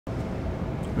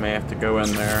May have to go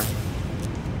in there.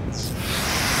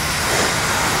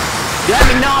 Let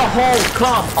me know, home,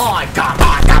 come on, come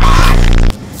on, come on!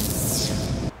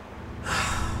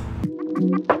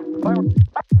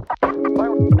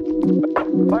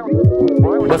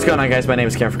 What's going on, guys? My name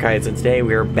is Ciaadz, and today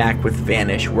we are back with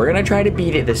Vanish. We're gonna try to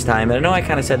beat it this time, and I know I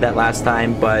kind of said that last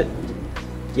time, but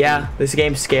yeah, this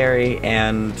game's scary,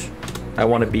 and I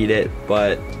want to beat it,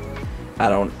 but I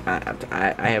don't.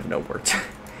 I have no words.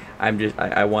 I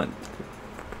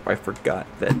forgot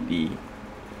that the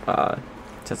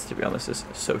sensitivity on this is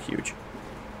so huge.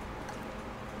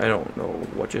 I don't know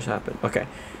what just happened. Okay,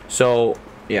 so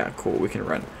yeah, cool. We can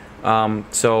run.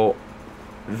 So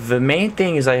the main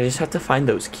thing is I just have to find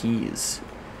those keys.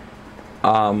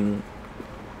 And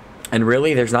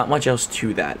really, there's not much else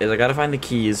to that. Is I gotta find the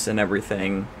keys and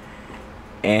everything.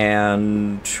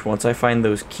 And once I find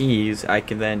those keys, I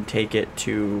can then take it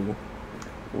to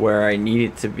where I need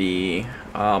it to be.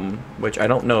 Which I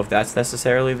don't know if that's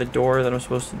necessarily the door that I'm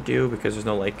supposed to do, because there's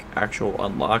no like actual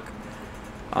unlock.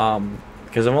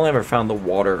 Because I've only ever found the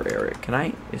water area. Can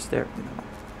I? Is there?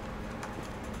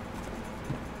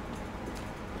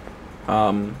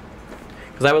 No.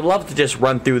 Because I would love to just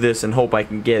run through this and hope I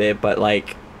can get it, but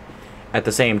like at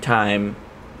the same time,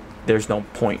 there's no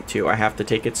point to. I have to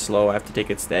take it slow. I have to take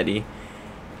it steady,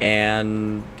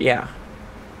 and yeah.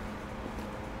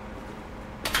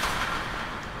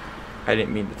 I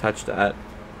didn't mean to touch that,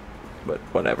 but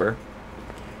whatever.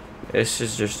 This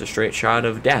is just a straight shot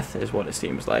of death, is what it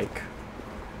seems like.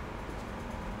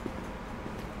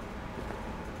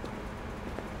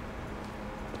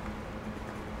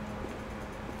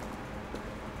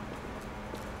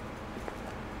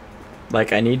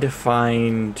 Like, I need to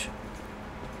find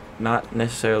not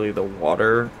necessarily the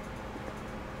water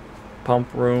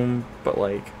pump room, but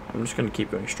like, I'm just gonna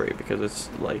keep going straight because it's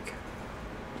like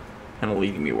kind of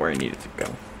leading me where I need it to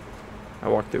go. I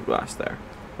walked through glass there.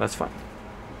 That's fine.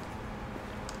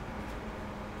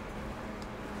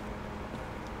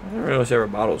 I didn't realize there were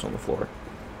bottles on the floor.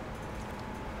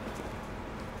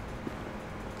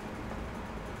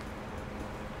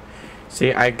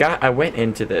 See, I went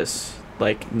into this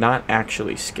like not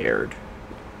actually scared.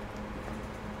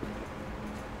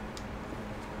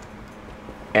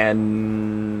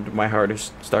 And my heart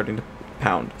is starting to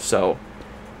pound, so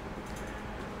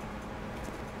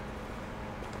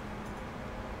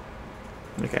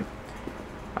okay.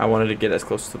 I wanted to get as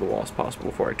close to the wall as possible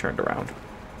before I turned around.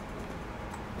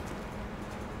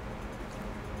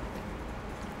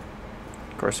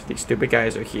 Of course, if these stupid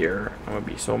guys are here, I'm gonna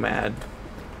be so mad.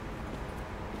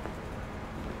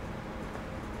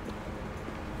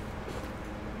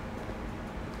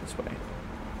 This way.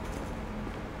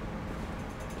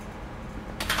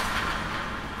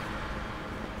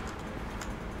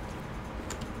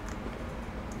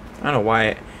 I don't know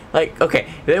why. Like, okay,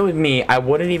 if it was me, I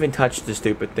wouldn't even touch the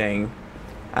stupid thing.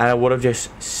 And I would have just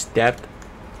stepped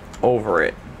over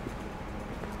it.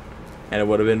 And it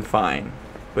would have been fine.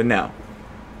 But no.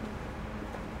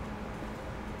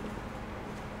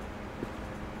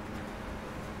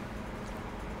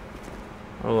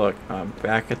 Oh, look, I'm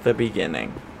back at the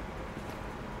beginning.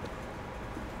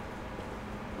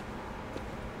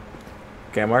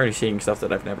 Okay, I'm already seeing stuff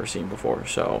that I've never seen before,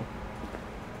 so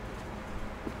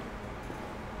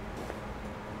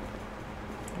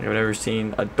I've never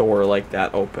seen a door like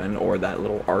that open or that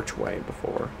little archway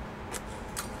before.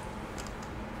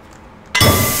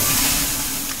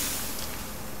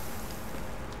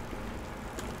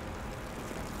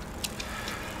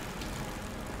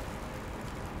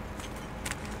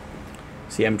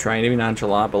 See, I'm trying to be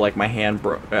nonchalant, but like my hand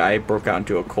I broke out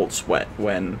into a cold sweat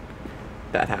when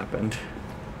that happened.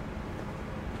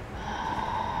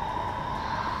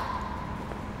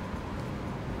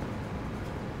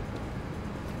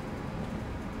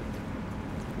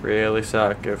 Really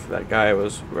suck if that guy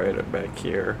was right back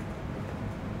here.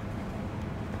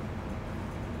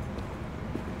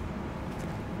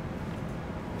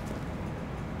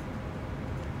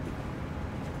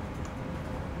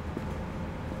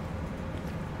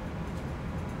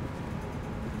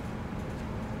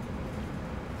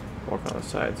 Walk on the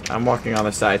sides. I'm walking on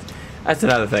the sides. That's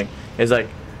another thing. It's like,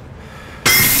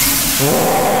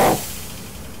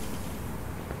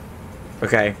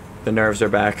 okay, the nerves are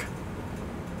back.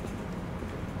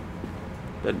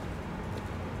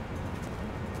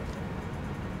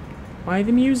 Why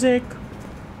the music?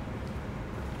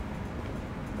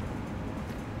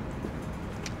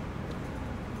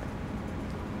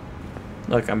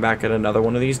 Look, I'm back at another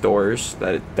one of these doors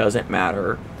that it doesn't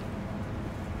matter.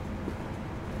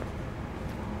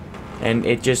 And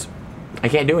it just, I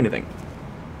can't do anything.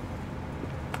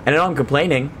 And I know I'm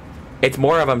complaining, It's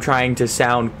more of I'm trying to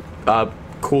sound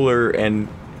cooler and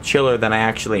chiller than I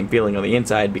actually am feeling on the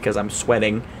inside because I'm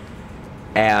sweating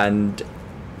and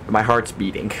my heart's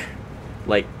beating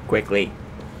like quickly.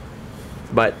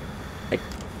 But I'm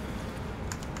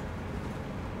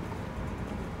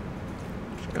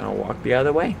just gonna walk the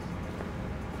other way.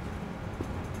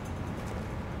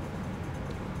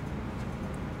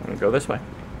 I'm gonna go this way.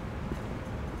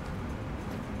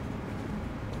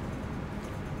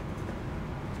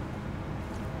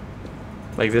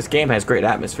 Like, this game has great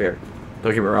atmosphere.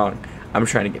 Don't get me wrong. I'm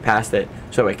trying to get past it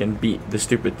so I can beat the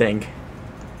stupid thing.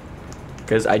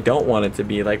 Because I don't want it to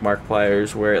be like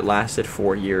Markiplier's where it lasted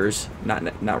 4 years.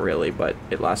 Not really, but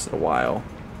it lasted a while.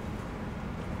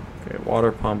 Okay,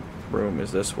 water pump room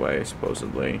is this way,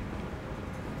 supposedly.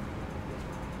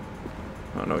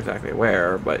 I don't know exactly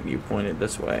where, but you pointed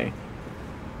this way.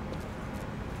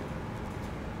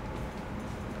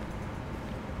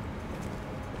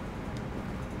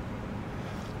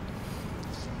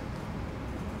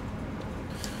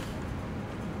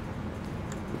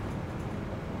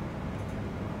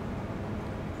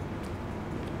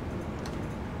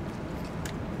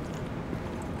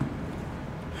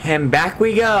 And back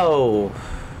we go.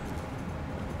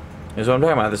 This is what I'm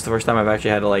talking about. This is the first time I've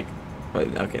actually had to, like...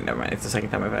 Okay, never mind. It's the second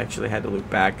time I've actually had to loop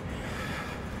back.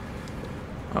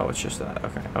 Oh, it's just that.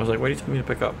 Okay. I was like, what are you telling me to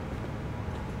pick up?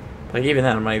 Like, even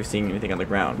then, I'm not even seeing anything on the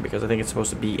ground because I think it's supposed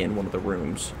to be in one of the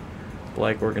rooms. But,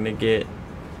 like, we're gonna get...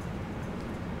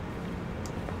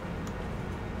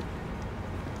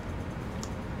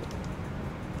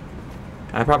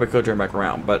 I probably could turn back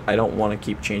around, but I don't want to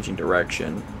keep changing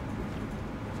direction.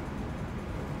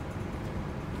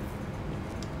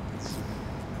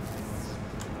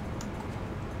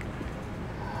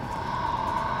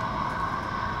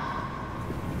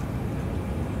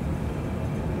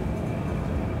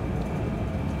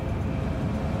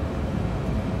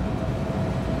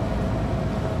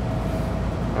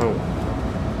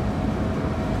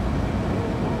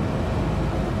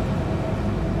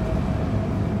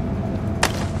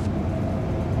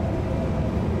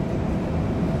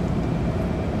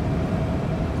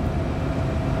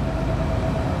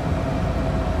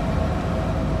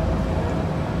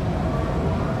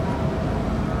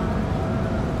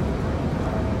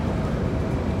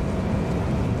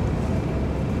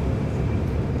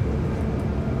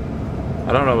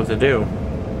 I don't know what to do.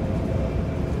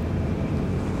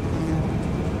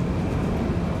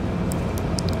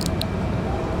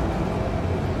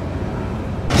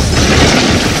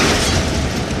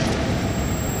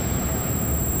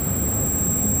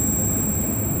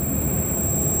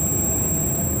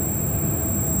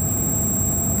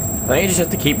 I think you just have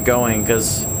to keep going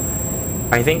because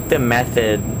I think the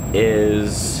method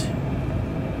is...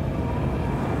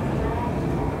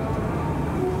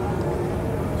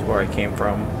 where I came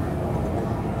from.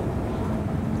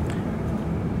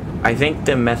 I think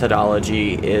the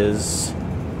methodology is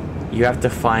you have to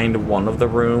find one of the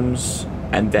rooms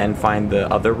and then find the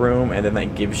other room, and then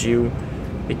that gives you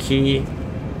the key,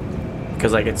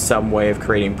 because like it's some way of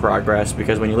creating progress,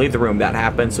 because when you leave the room that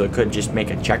happens, so it could just make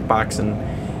a checkbox in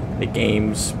the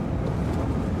game's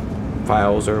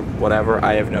files or whatever.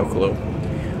 I have no clue.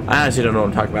 I honestly don't know what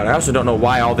I'm talking about. I also don't know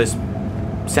why all this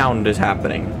sound is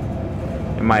happening.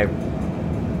 And my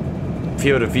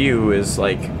field of view is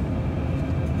like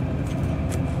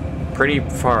pretty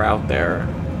far out there.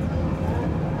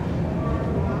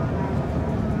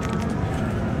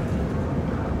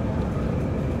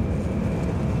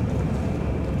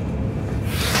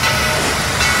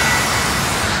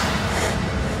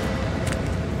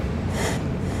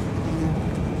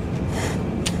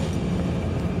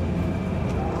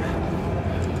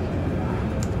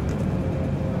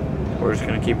 We're just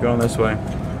gonna keep going this way.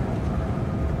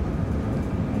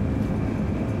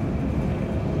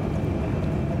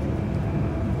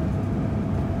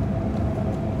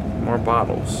 More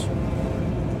bottles.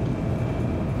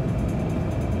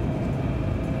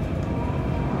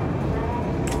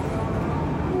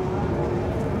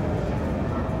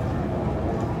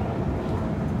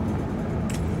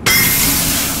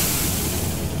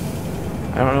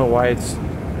 I don't know why it's...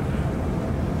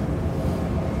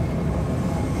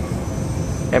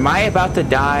 Am I about to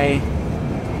die?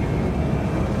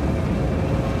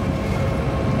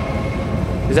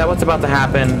 Is that what's about to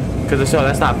happen? Because if so,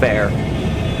 that's not fair.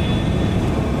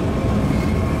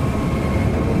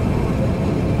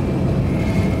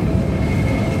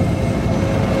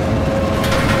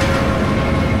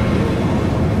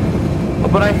 Oh,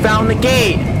 but I found the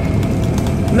gate!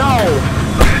 No!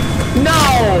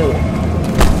 No!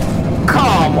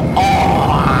 Come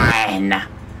on!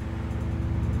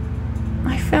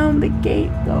 I found the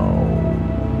gate, though.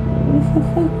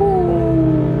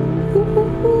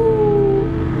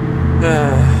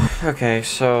 Okay,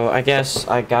 so I guess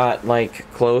I got,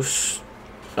 like, close,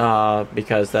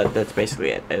 because that's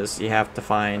basically it, is you have to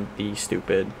find the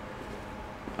stupid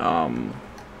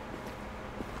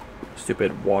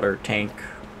water tank,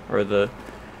 or the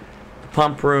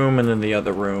pump room, and then the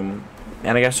other room.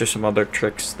 And I guess there's some other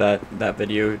tricks that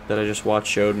video that I just watched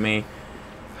showed me.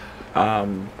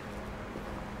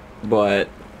 But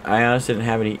I honestly didn't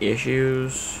have any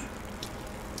issues.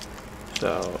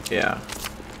 So, yeah.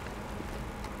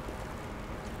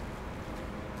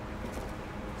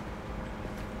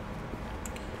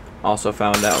 Also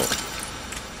found out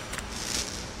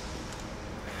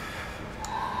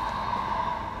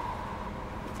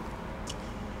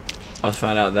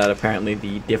that apparently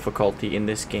the difficulty in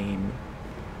this game,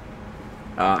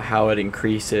 how it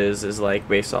increases is like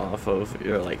based off of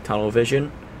your like tunnel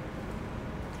vision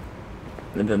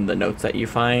and then the notes that you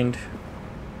find,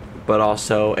 but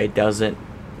also it doesn't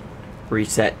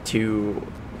reset to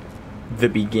the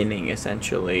beginning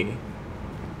essentially.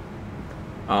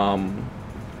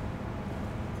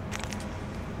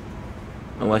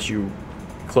 Unless you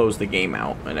close the game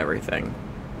out and everything.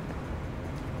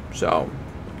 So,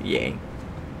 yay.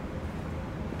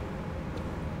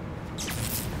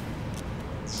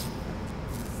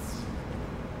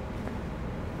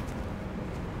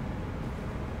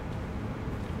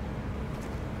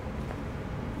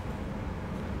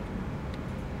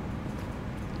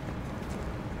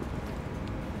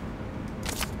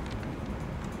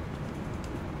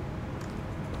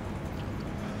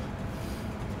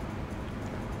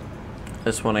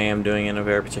 This one I am doing in a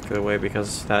very particular way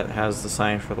because that has the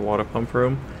sign for the water pump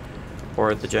room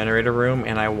or the generator room,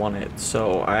 and I want it,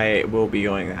 so I will be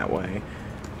going that way.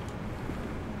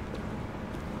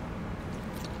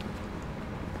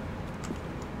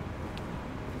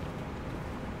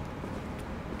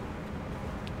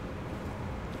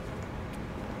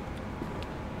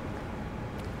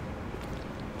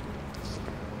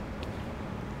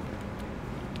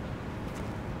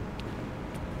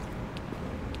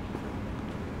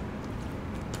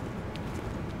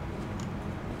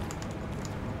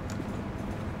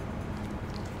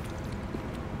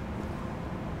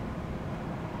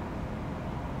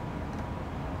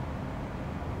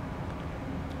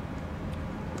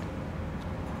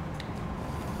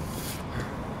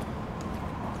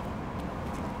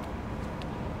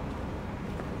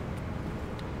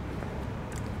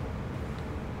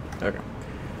 Okay.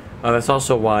 That's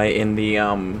also why in the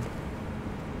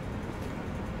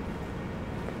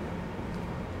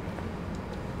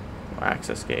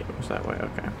access gate was that way.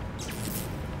 Okay.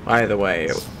 Either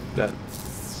way, that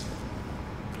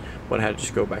would have to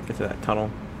just go back into that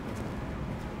tunnel.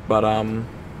 But yeah,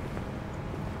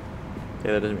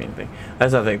 that doesn't mean anything.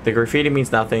 That's nothing. The graffiti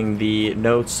means nothing. The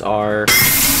notes are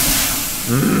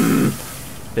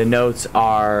the notes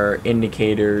are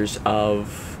indicators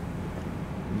of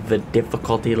the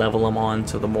difficulty level I'm on,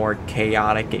 so the more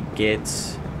chaotic it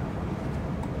gets,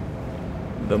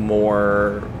 the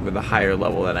higher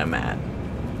level that I'm at.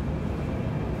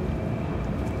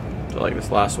 So like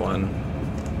this last one.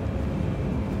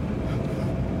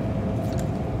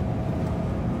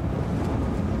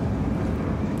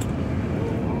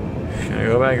 Gonna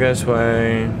go back this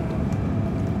way.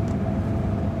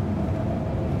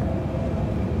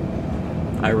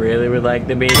 I really would like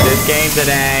to beat this game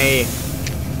today.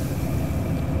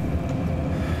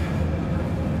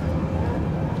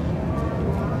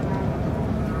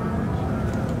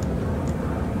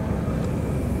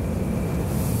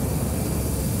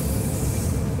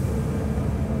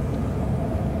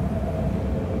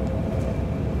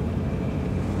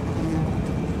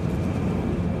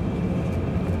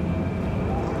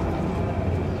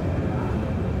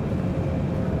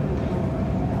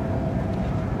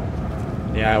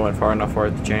 Yeah, I went far enough for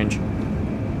it to change.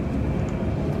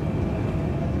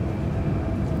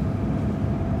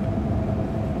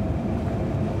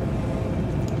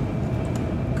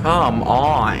 Come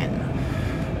on.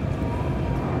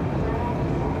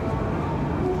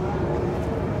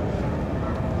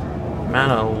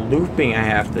 Amount of looping I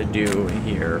have to do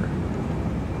here.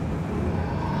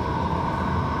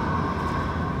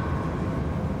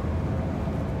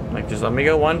 Like, just let me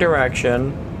go one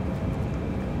direction.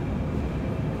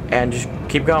 And just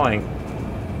keep going.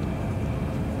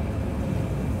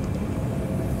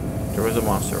 There was a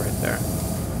monster right there.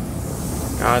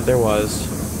 God, there was.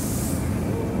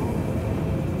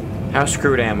 How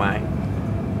screwed am I?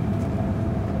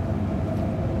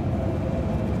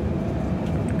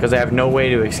 Because I have no way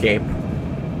to escape.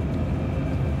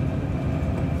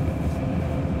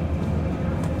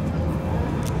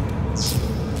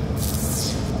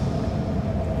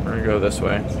 gonna go this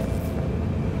way.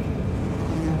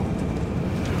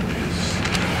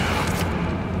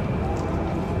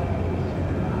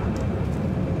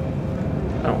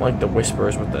 I don't like the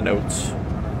whispers with the notes.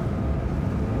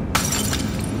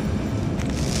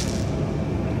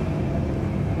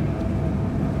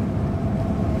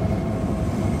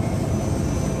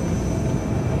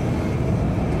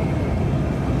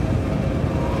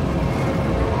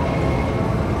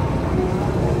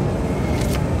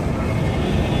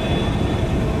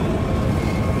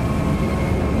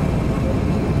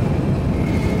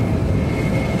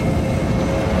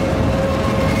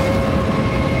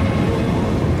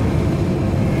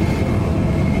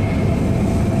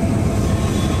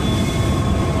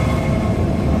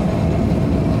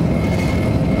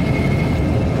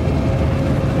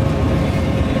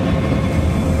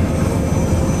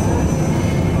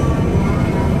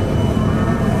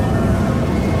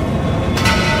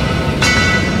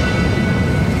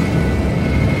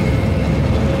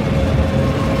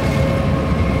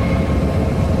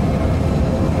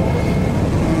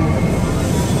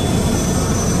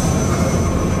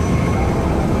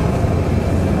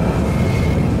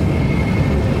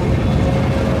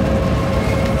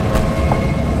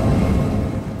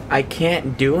 I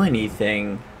can't do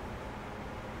anything.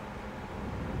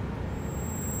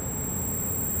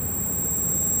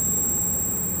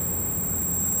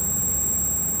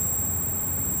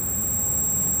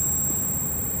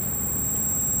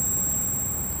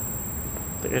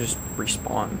 I think I just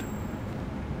respawned.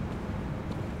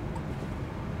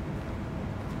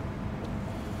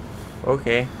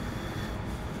 Okay.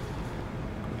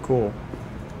 Cool.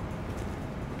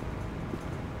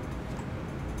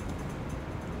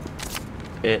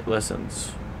 It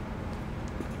listens.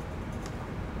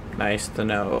 Nice to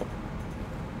know.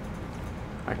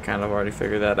 I kind of already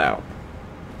figured that out.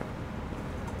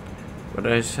 But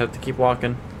I just have to keep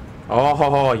walking.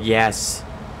 Oh, yes.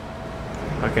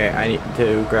 Okay, I need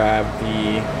to grab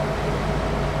the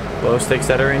glow sticks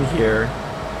that are in here.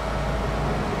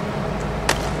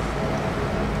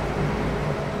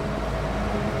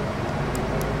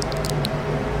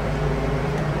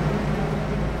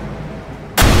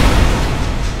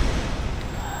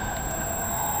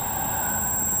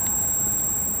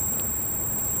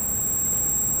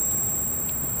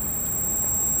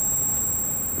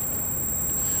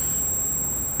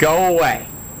 Go away.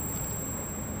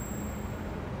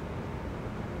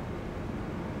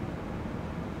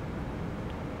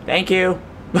 Thank you.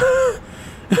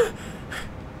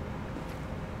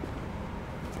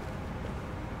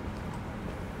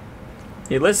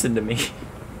 He listened to me.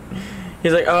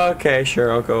 He's like, oh, okay,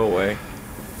 sure, I'll go away.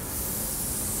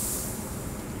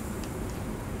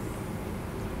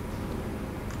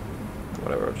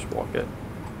 Whatever, I'll just walk it.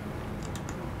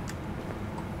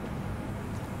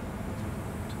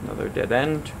 Another dead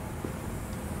end.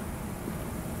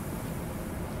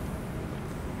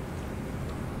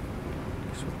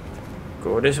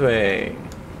 Go this way.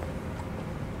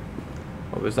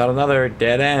 Oh, there's not another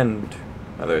dead end.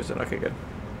 Oh, there isn't. Okay, good.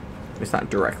 It's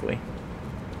not directly.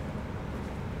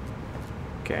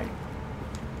 Okay.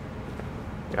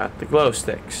 Got the glow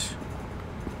sticks.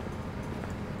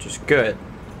 Which is good.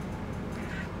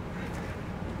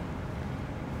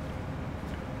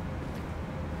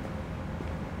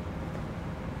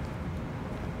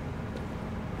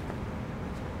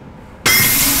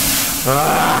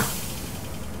 Ah!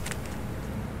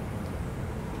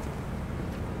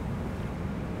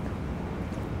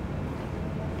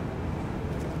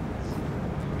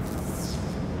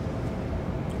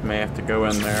 May have to go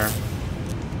in there.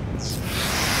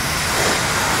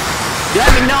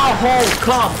 Let me know, hole!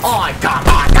 Come on! Come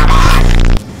on! Come on!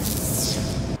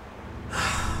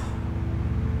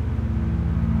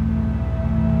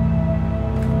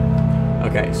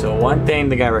 Okay, so one thing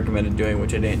the guy recommended doing,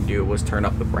 which I didn't do, was turn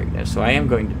up the brightness. So I am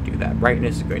going to do that.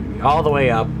 Brightness is going to be all the way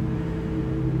up.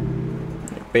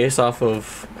 Based off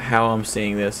of how I'm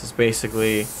seeing this, is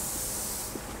basically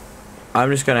I'm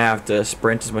just going to have to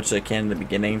sprint as much as I can in the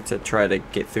beginning to try to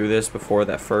get through this before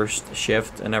that first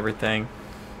shift and everything.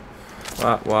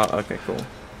 Wow, okay, cool.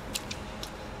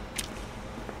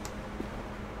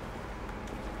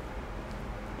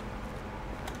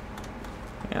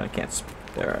 Yeah, I can't,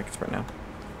 there, I can sprint now.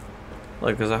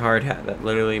 Look, there's a hard hat. That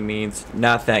literally means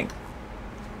nothing.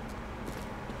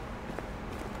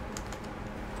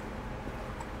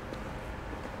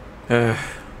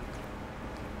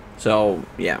 So,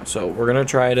 yeah, so we're going to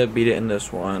try to beat it in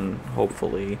this one,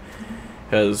 hopefully.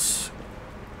 Because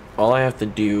all I have to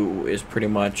do is pretty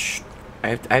much... I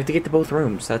have to get to both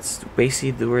rooms. That's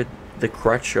basically where the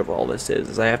crutch of all this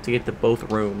is I have to get to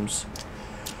both rooms.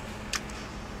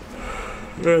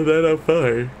 Oh, then I'm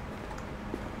fine.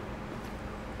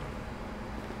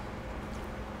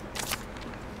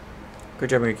 Good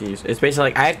job on your keys. It's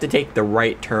basically like I have to take the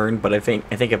right turn, but I think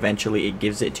eventually it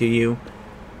gives it to you.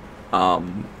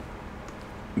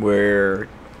 Where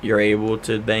you're able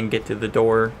to then get to the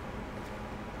door.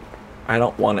 I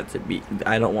don't want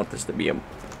this to be a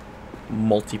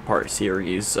multi-part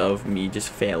series of me just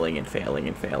failing and failing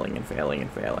and failing and failing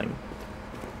and failing.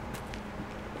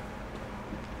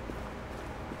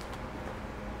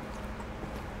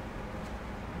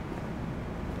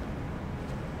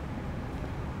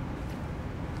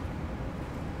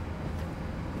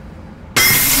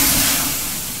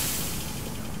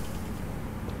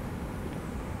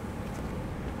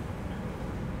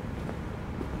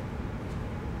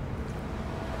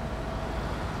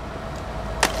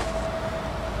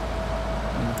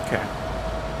 Okay.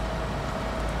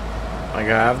 I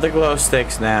have the glow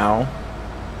sticks now.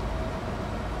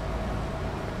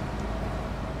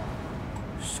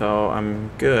 So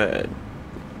I'm good.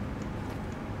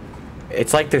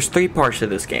 It's like there's 3 parts to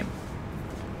this game.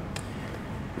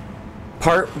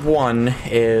 Part 1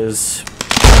 is...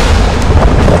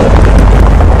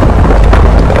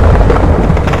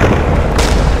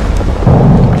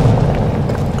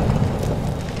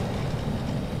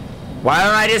 Why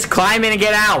don't I just climb in and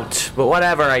get out? But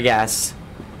whatever, I guess.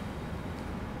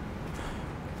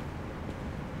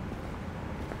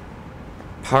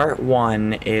 Part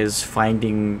 1 is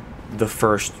finding the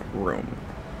first room.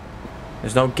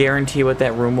 There's no guarantee what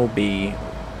that room will be.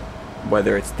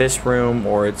 Whether it's this room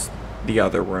or it's the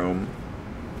other room.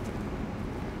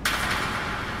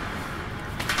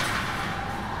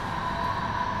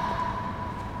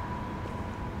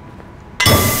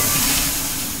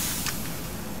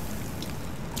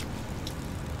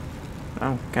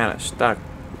 I'm kind of stuck.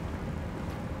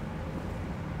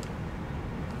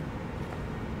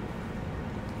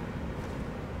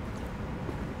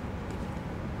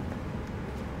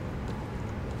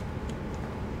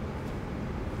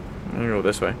 I'm gonna go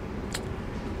this way.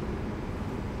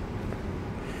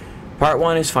 Part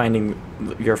 1 is finding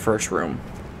your first room,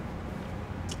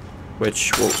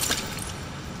 which will...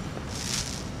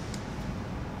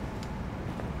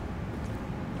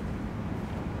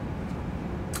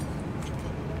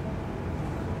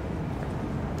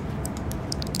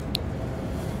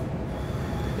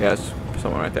 Yes,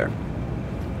 someone right there.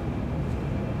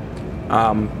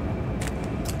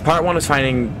 Part 1 is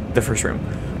finding the first room.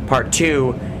 Part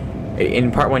 2,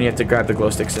 in Part 1 you have to grab the glow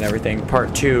sticks and everything.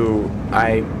 Part 2,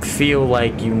 I feel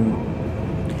like you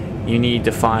need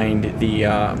to find the,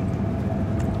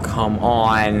 come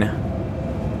on.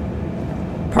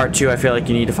 Part 2, I feel like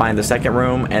you need to find the second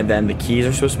room, and then the keys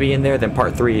are supposed to be in there. Then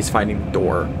Part 3 is finding the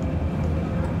door.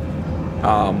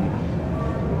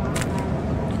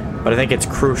 But I think it's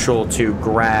crucial to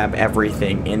grab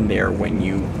everything in there when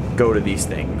you go to these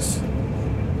things.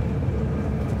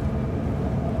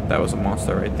 That was a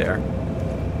monster right there.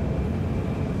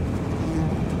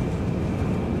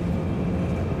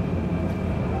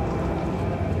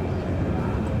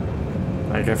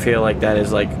 Like, I feel like that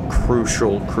is like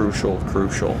crucial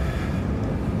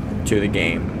to the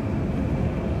game.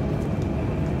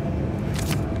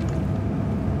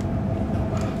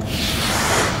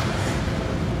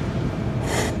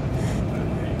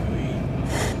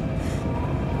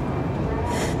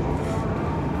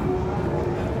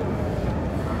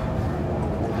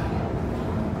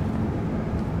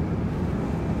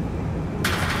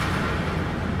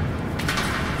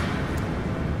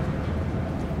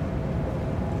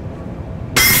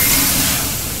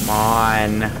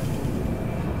 But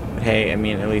hey, I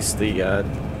mean, at least the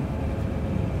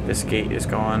this gate is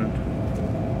gone.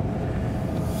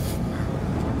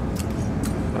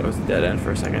 Thought it was a dead end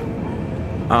for a second.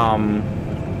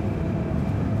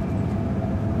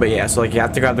 But yeah, so like you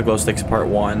have to grab the glow sticks in Part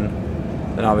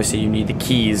 1. Then obviously you need the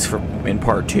keys for in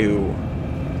Part 2,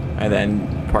 and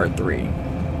then Part 3.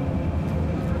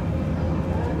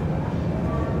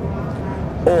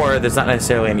 Or there's not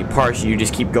necessarily any parts, you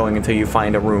just keep going until you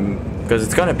find a room, because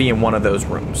it's going to be in one of those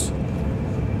rooms.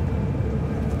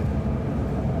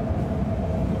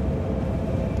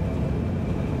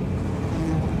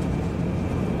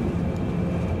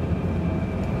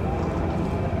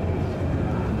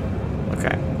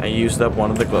 Okay, I used up one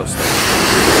of the glow sticks.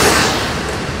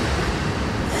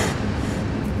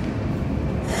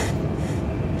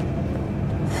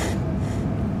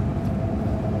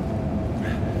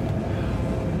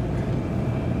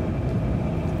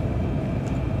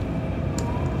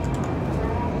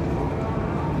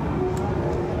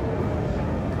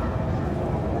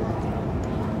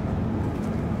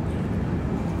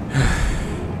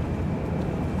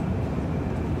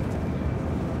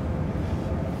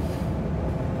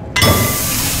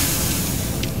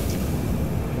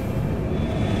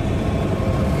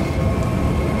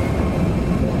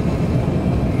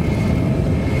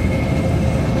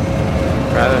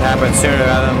 happen sooner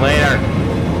rather than later.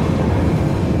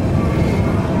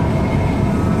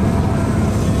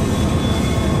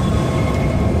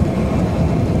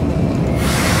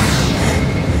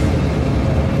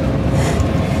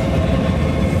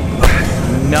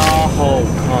 No,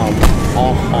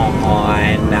 come on.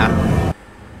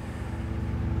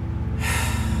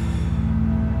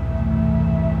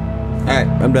 Alright,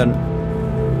 I'm done.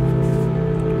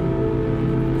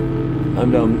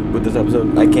 I'm done with this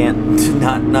episode. I can't.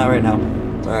 Not right now.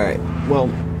 Alright, well,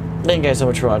 thank you guys so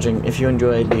much for watching. If you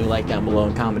enjoyed, leave a like down below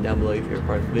and comment down below if you're a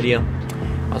part of the video.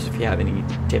 Also, if you have any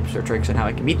tips or tricks on how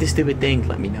I can beat this stupid thing,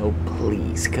 let me know,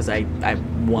 please. Because I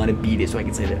want to beat it so I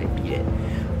can say that I beat it.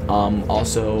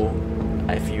 Also,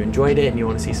 if you enjoyed it and you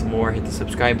want to see some more, hit the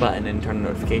subscribe button and turn on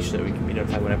notifications so we can be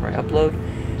notified whenever I upload.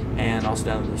 And also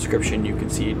down in the description you can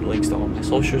see links to all my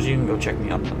socials. You can go check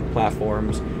me out on the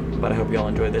platforms. But I hope you all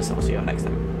enjoyed this. I'll see you all next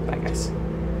time. Bye, guys.